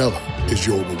 and Modelo is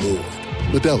your reward.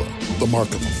 Modelo, the mark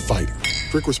of a fighter.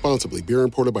 Drink responsibly. Beer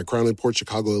imported by Crown Imports,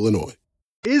 Chicago, Illinois.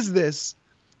 Is this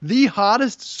the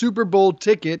hottest Super Bowl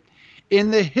ticket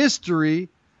in the history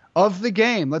of the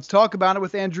game? Let's talk about it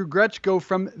with Andrew Grechko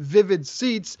from Vivid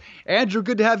Seats. Andrew,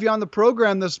 good to have you on the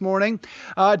program this morning.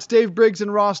 It's Dave Briggs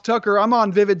and Ross Tucker. I'm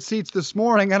on Vivid Seats this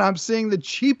morning, and I'm seeing the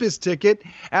cheapest ticket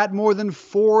at more than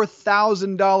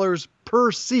 $4,000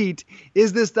 per seat.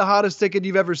 Is this the hottest ticket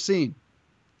you've ever seen?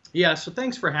 Yeah, so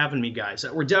thanks for having me, guys.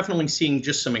 We're definitely seeing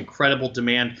just some incredible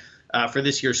demand for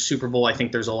this year's Super Bowl. I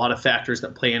think there's a lot of factors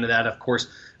that play into that. Of course,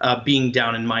 being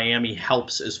down in Miami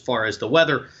helps as far as the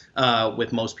weather,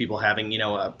 with most people having,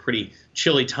 a pretty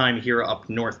chilly time here up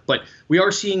north. But we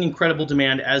are seeing incredible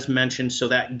demand, as mentioned. So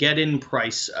that get-in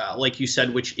price, like you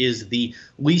said, which is the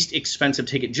least expensive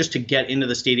ticket just to get into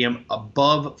the stadium,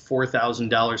 above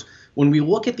 $4,000. When we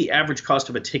look at the average cost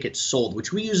of a ticket sold,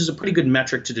 which we use as a pretty good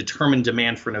metric to determine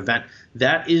demand for an event,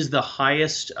 that is the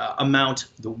highest amount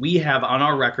that we have on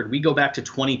our record. We go back to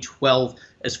 2012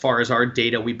 as far as our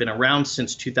data. We've been around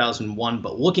since 2001,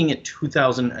 but looking at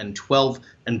 2012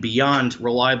 and beyond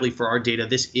reliably for our data,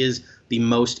 this is the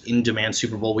most in-demand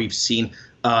Super Bowl we've seen,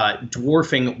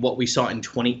 dwarfing what we saw in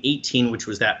 2018, which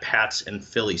was that Pats and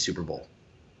Philly Super Bowl.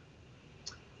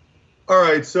 All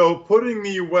right, so putting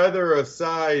the weather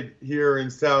aside here in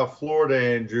South Florida,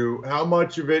 Andrew, how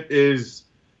much of it is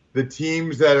the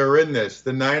teams that are in this?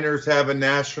 The Niners have a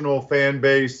national fan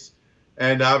base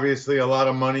and obviously a lot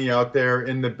of money out there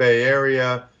in the Bay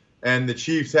Area, and the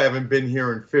Chiefs haven't been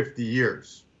here in 50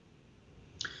 years.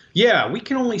 Yeah, we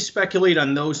can only speculate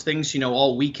on those things.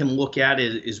 All we can look at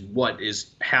is what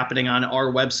is happening on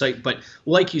our website. But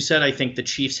like you said, I think the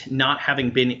Chiefs not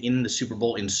having been in the Super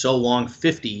Bowl in so long,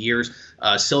 50 years,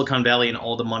 Silicon Valley and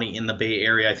all the money in the Bay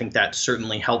Area, I think that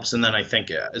certainly helps. And then I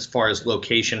think as far as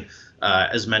location,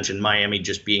 as mentioned, Miami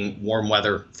just being warm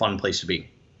weather, fun place to be.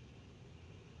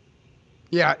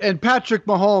 Yeah, and Patrick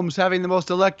Mahomes having the most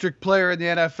electric player in the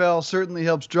NFL certainly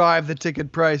helps drive the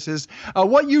ticket prices.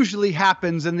 What usually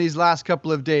happens in these last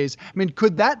couple of days? I mean,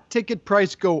 could that ticket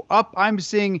price go up? I'm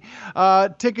seeing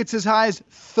tickets as high as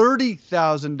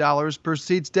 $30,000 per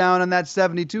seats down in that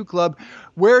 72 club.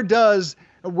 Where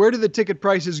do the ticket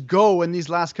prices go in these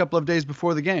last couple of days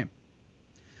before the game?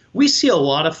 We see a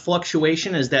lot of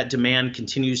fluctuation as that demand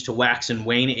continues to wax and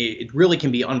wane. It really can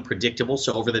be unpredictable.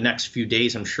 So over the next few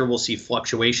days, I'm sure we'll see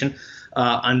fluctuation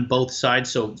on both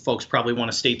sides. So folks probably want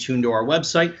to stay tuned to our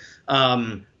website.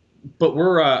 But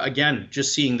we're, again,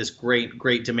 just seeing this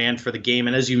great demand for the game.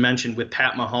 And as you mentioned, with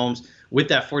Pat Mahomes, with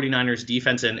that 49ers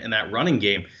defense and that running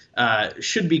game,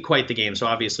 should be quite the game. So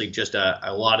obviously just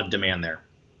a lot of demand there.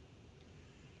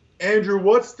 Andrew,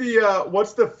 what's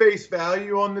the face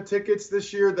value on the tickets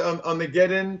this year, on the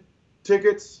get-in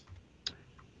tickets?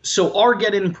 So our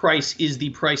get-in price is the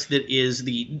price that is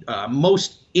the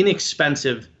most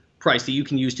inexpensive price that you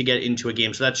can use to get into a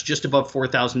game. So that's just above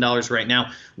 $4,000 right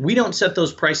now. We don't set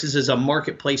those prices as a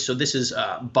marketplace. So this is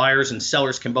buyers and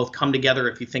sellers can both come together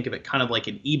if you think of it kind of like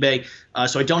an eBay.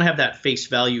 So I don't have that face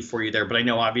value for you there, but I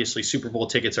know obviously Super Bowl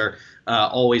tickets are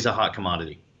always a hot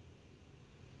commodity.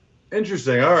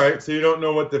 Interesting. All right. So you don't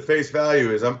know what the face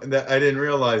value is. I didn't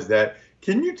realize that.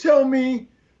 Can you tell me,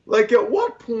 like, at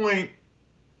what point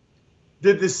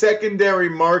did the secondary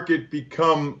market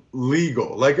become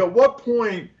legal? Like, at what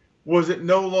point was it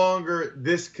no longer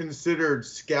this considered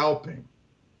scalping?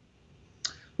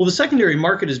 Well, the secondary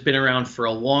market has been around for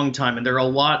a long time, and there are a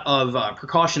lot of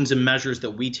precautions and measures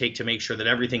that we take to make sure that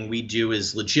everything we do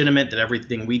is legitimate, that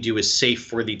everything we do is safe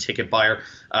for the ticket buyer.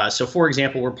 So, for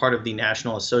example, we're part of the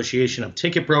National Association of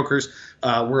Ticket Brokers.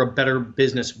 We're a Better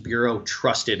Business Bureau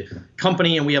trusted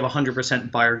company, and we have a 100%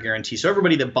 buyer guarantee. So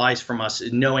everybody that buys from us,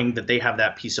 knowing that they have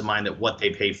that peace of mind that what they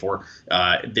pay for,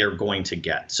 they're going to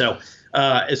get. So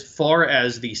as far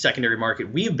as the secondary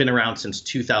market, we've been around since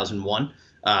 2001.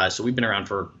 So we've been around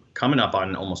for coming up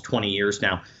on almost 20 years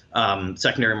now.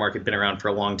 Secondary market been around for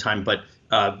a long time, but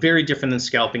very different than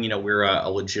scalping. You know, we're a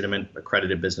legitimate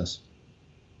accredited business.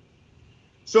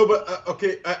 So, but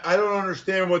okay, I don't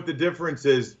understand what the difference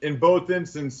is. In both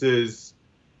instances,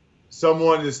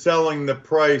 someone is selling the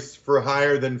price for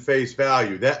higher than face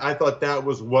value. That I thought that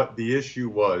was what the issue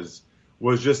was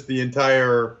just the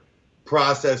entire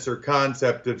process or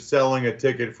concept of selling a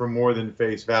ticket for more than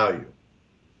face value.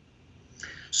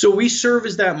 So we serve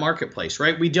as that marketplace,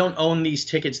 right? We don't own these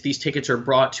tickets. These tickets are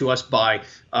brought to us by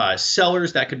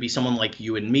sellers. That could be someone like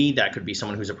you and me. That could be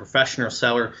someone who's a professional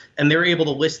seller. And they're able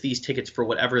to list these tickets for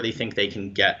whatever they think they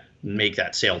can make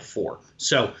that sale for.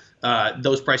 So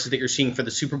those prices that you're seeing for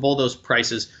the Super Bowl, those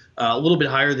prices a little bit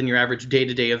higher than your average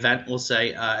day-to-day event, we'll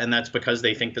say. And that's because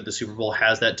they think that the Super Bowl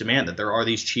has that demand, that there are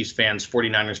these Chiefs fans,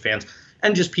 49ers fans,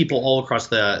 and just people all across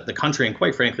the country and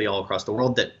quite frankly all across the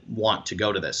world that want to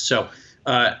go to this. So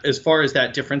as far as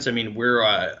that difference, I mean, we're,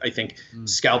 I think,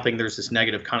 scalping. There's this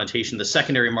negative connotation. The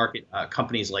secondary market,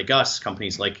 companies like us,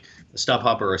 companies like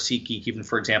StubHub or SeatGeek, even,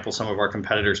 for example, some of our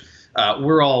competitors,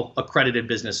 we're all accredited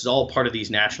businesses, all part of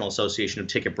these National Association of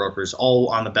Ticket Brokers, all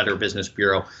on the Better Business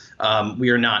Bureau.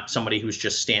 We are not somebody who's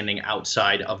just standing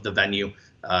outside of the venue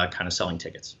kind of selling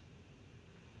tickets.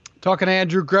 Talking to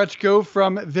Andrew Grechko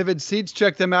from Vivid Seats.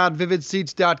 Check them out,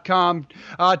 vividseats.com.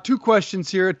 Two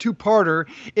questions here, a two-parter.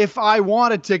 If I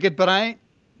want a ticket, but I ain't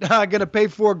going to pay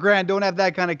 $4,000, don't have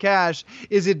that kind of cash,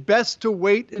 is it best to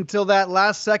wait until that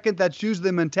last second? That's usually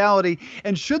the mentality.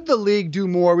 And should the league do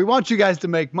more? We want you guys to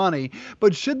make money,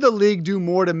 but should the league do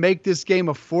more to make this game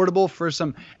affordable for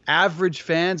some average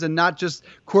fans and not just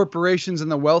corporations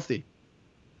and the wealthy?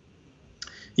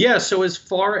 Yeah, so as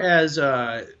far as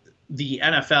the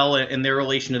NFL and their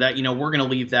relation to that, you know, we're going to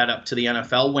leave that up to the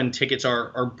NFL when tickets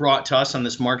are brought to us on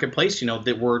this marketplace, you know,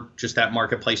 that we're just that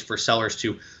marketplace for sellers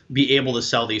to be able to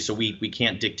sell these. So we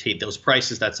can't dictate those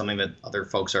prices. That's something that other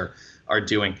folks are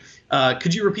doing.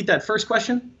 Could you repeat that first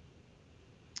question?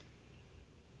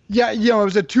 Yeah, you know, it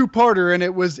was a two-parter, and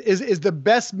it was is the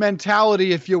best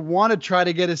mentality if you want to try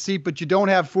to get a seat, but you don't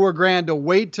have $4,000 to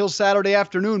wait till Saturday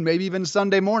afternoon, maybe even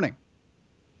Sunday morning.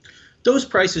 Those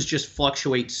prices just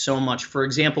fluctuate so much. For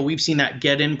example, we've seen that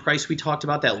get-in price we talked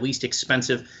about, that least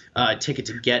expensive ticket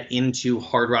to get into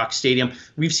Hard Rock Stadium.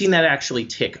 We've seen that actually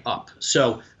tick up.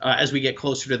 So as we get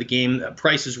closer to the game,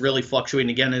 prices really fluctuating.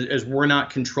 Again, as we're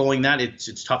not controlling that,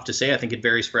 it's tough to say. I think it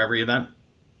varies for every event.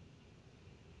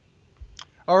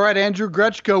 All right, Andrew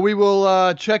Grechko, we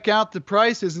will check out the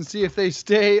prices and see if they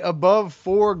stay above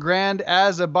 $4,000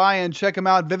 as a buy-in. Check them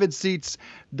out,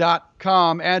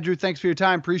 vividseats.com. Andrew, thanks for your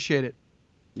time. Appreciate it.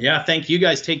 Yeah, thank you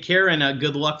guys. Take care, and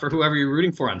good luck for whoever you're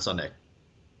rooting for on Sunday.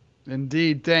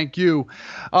 Indeed. Thank you.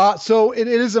 So it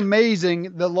is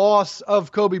amazing. The loss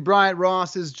of Kobe Bryant,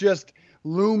 Ross, is just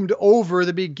loomed over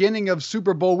the beginning of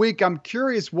Super Bowl week. I'm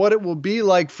curious what it will be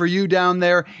like for you down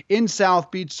there in South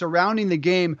Beach surrounding the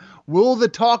game. Will the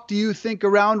talk, do you think,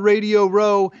 around Radio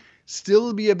Row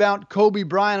still be about Kobe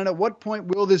Bryant? And at what point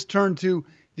will this turn to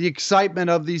the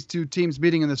excitement of these two teams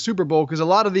meeting in the Super Bowl? Because a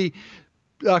lot of the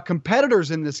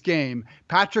competitors in this game,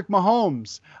 Patrick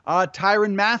Mahomes,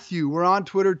 Tyrann Mathieu, were on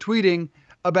Twitter tweeting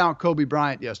about Kobe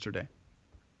Bryant yesterday.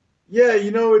 Yeah,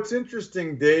 it's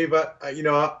interesting, Dave.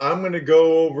 I'm going to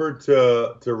go over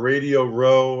to Radio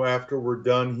Row after we're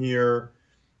done here,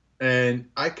 and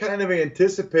I kind of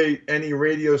anticipate any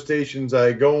radio stations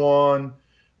I go on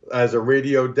as a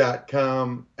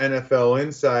radio.com NFL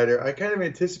insider. I kind of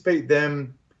anticipate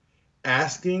them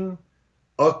asking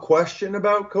a question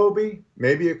about Kobe,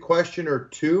 maybe a question or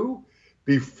two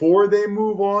before they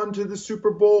move on to the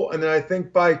Super Bowl. And then I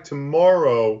think by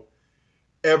tomorrow,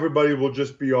 everybody will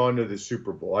just be on to the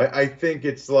Super Bowl. I think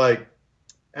it's like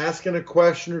asking a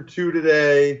question or two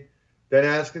today, then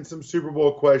asking some Super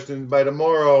Bowl questions. By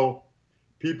tomorrow,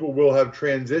 people will have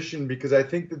transitioned because I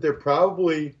think that they're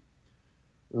probably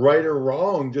right or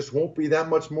wrong, just won't be that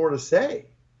much more to say.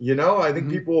 I think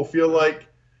people will feel like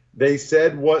they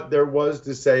said what there was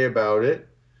to say about it.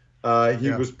 He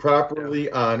was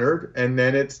properly honored, and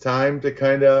then it's time to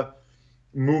kind of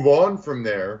move on from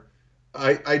there.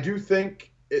 I do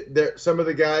think some of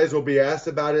the guys will be asked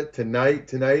about it tonight.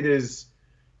 Tonight is,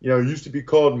 used to be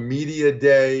called Media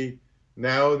Day.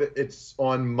 Now that it's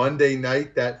on Monday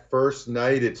night, that first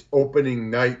night, it's opening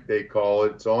night, they call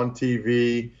it. It's on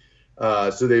TV.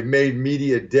 So they've made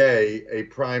Media Day a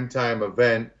primetime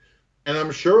event. And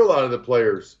I'm sure a lot of the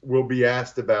players will be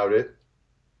asked about it.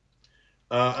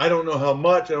 I don't know how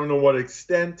much, I don't know what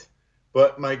extent,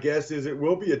 but my guess is it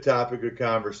will be a topic of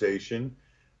conversation.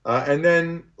 And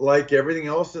then, like everything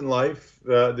else in life,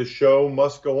 the show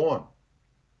must go on.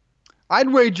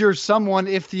 I'd wager someone,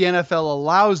 if the NFL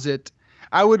allows it,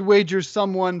 I would wager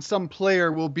some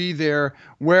player will be there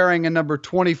wearing a number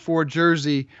 24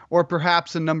 jersey or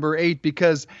perhaps a number 8,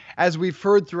 because as we've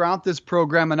heard throughout this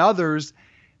program and others,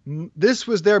 this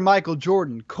was their Michael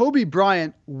Jordan. Kobe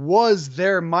Bryant was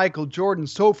their Michael Jordan.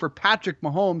 So for Patrick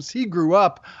Mahomes, he grew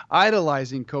up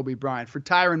idolizing Kobe Bryant. For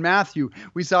Tyrann Mathieu,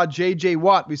 we saw J.J.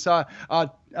 Watt. We saw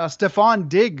Stephon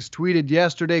Diggs tweeted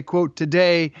yesterday, quote,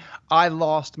 "Today I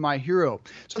lost my hero."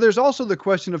 So there's also the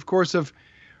question, of course, of,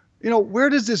 where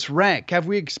does this rank? Have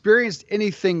we experienced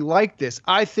anything like this?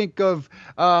 I think of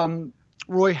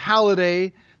Roy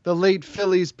Halladay, the late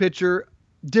Phillies pitcher.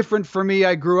 Different for me.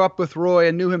 I grew up with Roy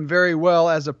and knew him very well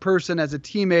as a person, as a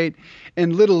teammate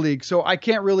in Little League. So I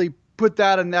can't really put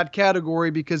that in that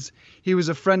category because he was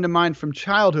a friend of mine from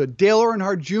childhood. Dale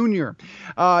Earnhardt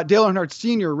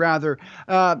Sr.,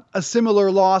 a similar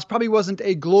loss. Probably wasn't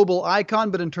a global icon,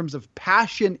 but in terms of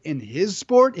passion in his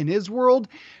sport, in his world,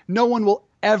 no one will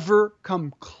ever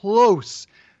come close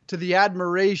to the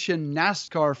admiration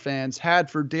NASCAR fans had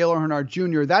for Dale Earnhardt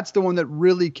Jr. That's the one that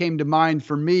really came to mind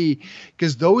for me,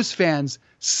 because those fans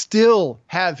still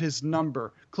have his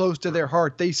number close to their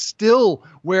heart. They still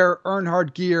wear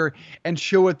Earnhardt gear and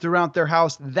show it throughout their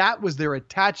house. That was their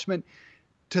attachment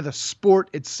to the sport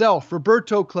itself.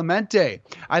 Roberto Clemente,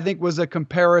 I think, was a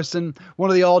comparison. One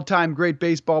of the all-time great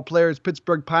baseball players.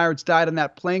 Pittsburgh Pirates died in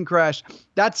that plane crash.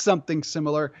 That's something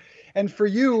similar. And for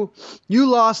you, you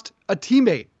lost a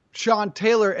teammate, Sean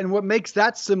Taylor, and what makes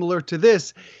that similar to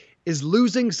this is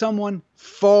losing someone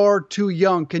far too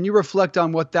young. Can you reflect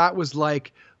on what that was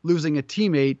like, losing a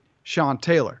teammate, Sean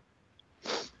Taylor?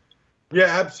 Yeah,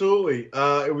 absolutely.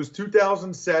 It was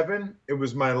 2007. It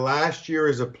was my last year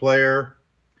as a player.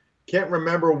 Can't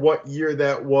remember what year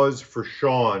that was for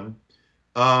Sean.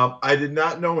 I did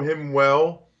not know him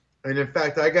well. And in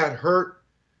fact, I got hurt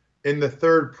in the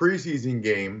third preseason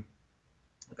game.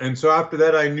 And so after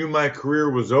that, I knew my career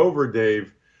was over,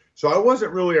 Dave. So I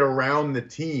wasn't really around the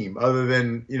team other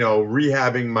than,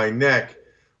 rehabbing my neck,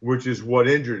 which is what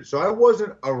injured it. So I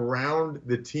wasn't around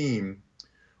the team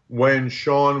when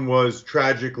Sean was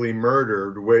tragically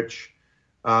murdered, which,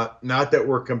 not that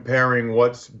we're comparing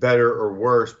what's better or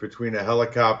worse between a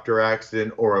helicopter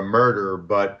accident or a murder,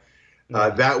 but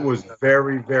that was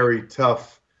very, very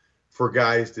tough for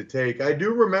guys to take. I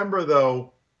do remember,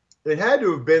 though, it had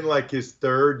to have been like his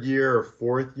third year or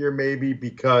fourth year maybe,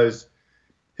 because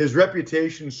his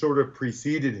reputation sort of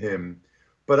preceded him.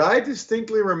 But I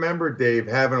distinctly remember, Dave,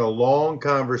 having a long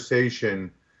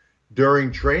conversation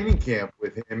during training camp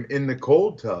with him in the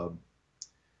cold tub.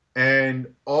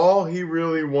 And all he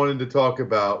really wanted to talk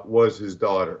about was his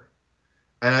daughter.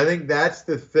 And I think that's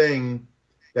the thing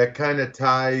that kind of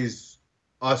ties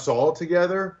us all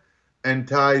together and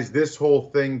ties this whole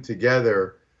thing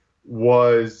together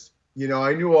was,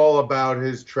 I knew all about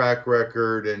his track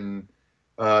record and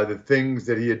the things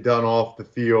that he had done off the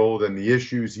field and the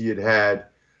issues he had.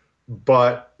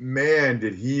 But, man,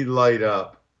 did he light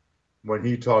up when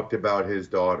he talked about his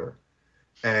daughter.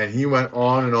 And he went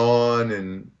on,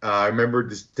 and I remember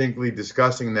distinctly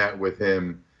discussing that with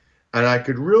him. And I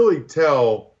could really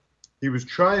tell he was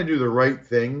trying to do the right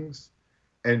things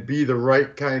and be the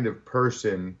right kind of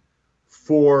person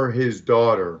for his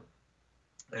daughter.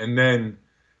 And then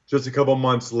just a couple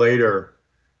months later,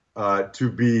 to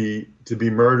be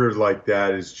murdered like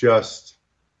that is just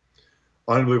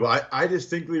unbelievable. I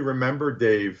distinctly remember,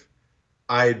 Dave,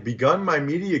 I had begun my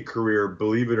media career,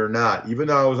 believe it or not. Even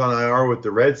though I was on IR with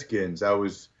the Redskins, I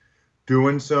was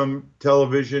doing some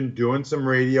television, doing some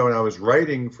radio, and I was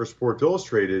writing for Sports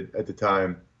Illustrated at the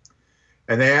time.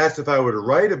 And they asked if I would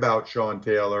write about Sean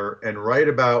Taylor and write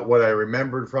about what I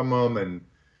remembered from him and,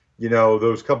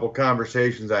 those couple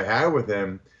conversations I had with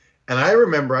him. And I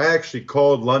remember I actually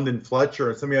called London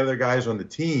Fletcher and some of the other guys on the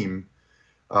team,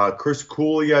 Chris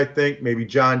Cooley, I think, maybe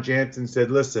John Jansen,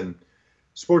 said, listen,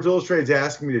 Sports Illustrated's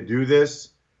asking me to do this.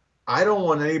 I don't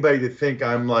want anybody to think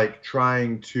I'm like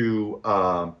trying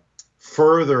to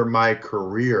further my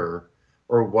career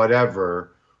or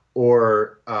whatever,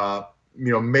 or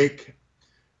make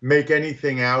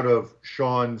anything out of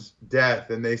Sean's death.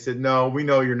 And they said, no, we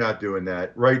know you're not doing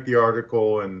that. Write the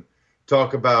article and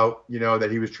talk about, that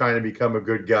he was trying to become a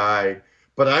good guy.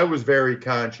 But I was very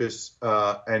conscious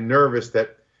and nervous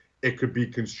that it could be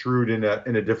construed in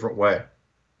a different way.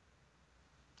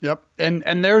 Yep.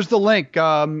 And there's the link.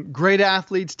 Great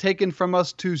athletes taken from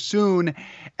us too soon,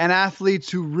 and athletes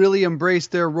who really embrace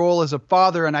their role as a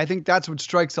father. And I think that's what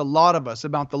strikes a lot of us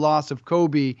about the loss of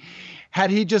Kobe. Had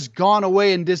he just gone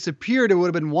away and disappeared, it would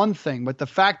have been one thing. But the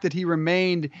fact that he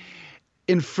remained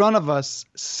in front of us,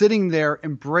 sitting there,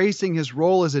 embracing his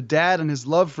role as a dad and his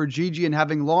love for Gigi, and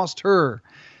having lost her,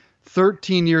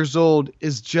 13 years old,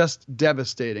 is just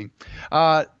devastating.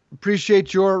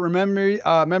 Appreciate your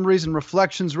memories and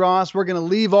reflections, Ross. We're going to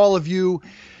leave all of you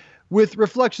with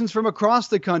reflections from across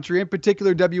the country, in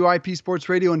particular WIP Sports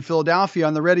Radio in Philadelphia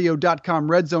on the radio.com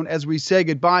Red Zone. As we say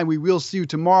goodbye, we will see you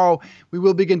tomorrow. We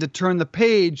will begin to turn the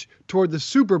page toward the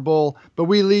Super Bowl, but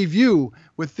we leave you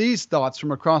with these thoughts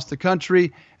from across the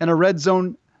country and a Red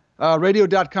Zone,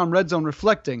 radio.com Red Zone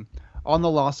reflecting on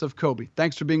the loss of Kobe.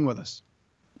 Thanks for being with us.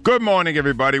 Good morning,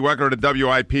 everybody. Welcome to the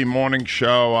WIP Morning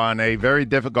Show on a very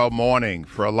difficult morning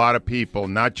for a lot of people,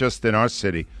 not just in our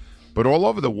city, but all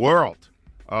over the world.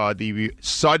 The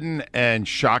sudden and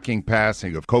shocking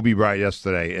passing of Kobe Bryant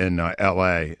yesterday in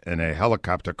L.A. in a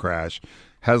helicopter crash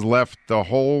has left the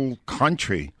whole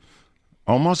country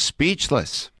almost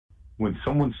speechless. When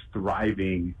someone's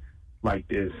thriving like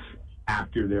this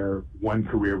after their one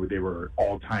career where they were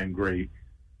all-time great,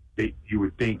 you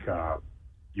would think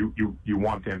you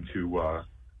want them to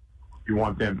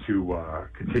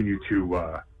continue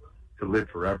to live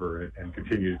forever and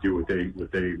continue to do what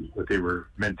they were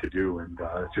meant to do, and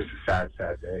it's just a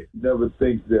sad day. Never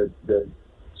think that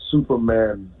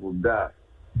Superman will die,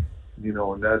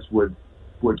 and that's what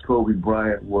Kobe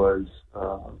Bryant was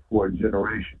for a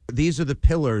generation. These are the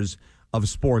pillars of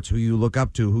sports who you look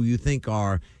up to, who you think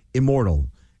are immortal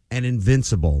and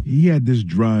invincible. He had this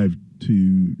drive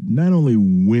to not only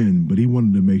win, but he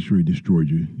wanted to make sure he destroyed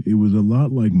you. It was a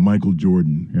lot like Michael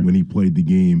Jordan when he played the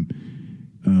game.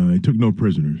 He took no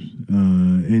prisoners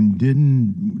and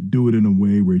didn't do it in a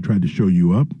way where he tried to show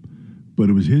you up, but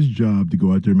it was his job to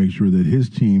go out there and make sure that his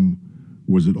team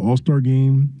was an all-star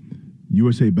game,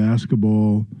 USA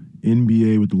basketball,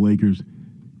 NBA with the Lakers.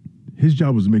 His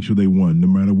job was to make sure they won, no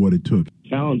matter what it took.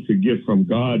 Talent's a gift from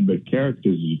God, but character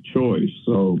is a choice.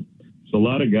 So it's a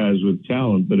lot of guys with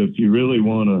talent, but if you really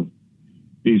want to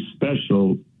be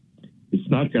special, it's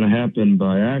not going to happen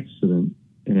by accident.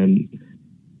 And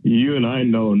you and I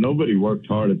know nobody worked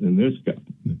harder than this guy,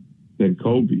 than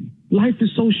Kobe. Life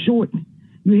is so short.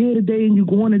 You're here today and you're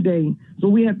going today. So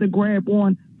we have to grab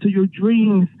on to your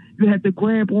dreams. You have to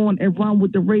grab on and run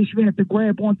with the race. You have to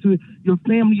grab on to your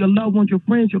family, your loved ones, your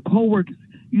friends, your coworkers.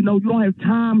 You don't have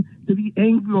time to be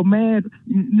angry or mad.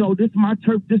 This is my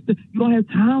turf. You don't have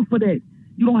time for that.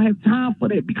 You don't have time for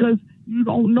that because you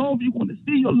don't know if you're going to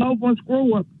see your loved ones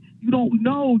grow up. You don't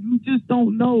know. You just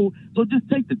don't know. So just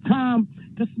take the time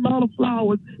to smell the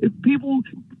flowers. If people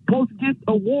supposed to get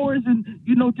awards and,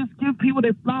 just give people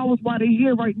their flowers while they're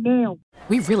here right now.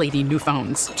 We really need new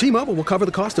phones. T-Mobile will cover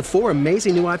the cost of 4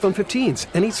 amazing new iPhone 15s,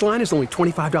 and each line is only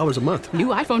 $25 a month. New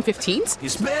iPhone 15s?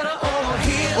 It's better over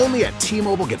here. Only at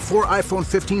T-Mobile, get 4 iPhone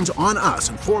 15s on us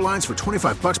and 4 lines for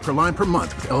 $25 per line per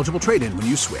month with eligible trade-in when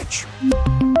you switch.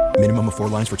 Minimum of 4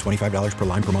 lines for $25 per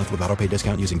line per month with auto pay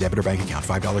discount using debit or bank account.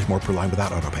 $5 more per line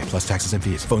without auto pay, plus taxes and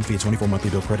fees. Phone fee at 24 monthly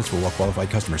bill credits for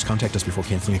well-qualified customers. Contact us before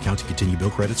canceling account to continue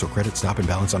bill credits or credit stop and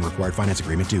balance on required finance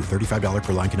agreement due. $35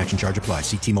 per line connection charge applies.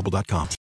 See T-Mobile.com.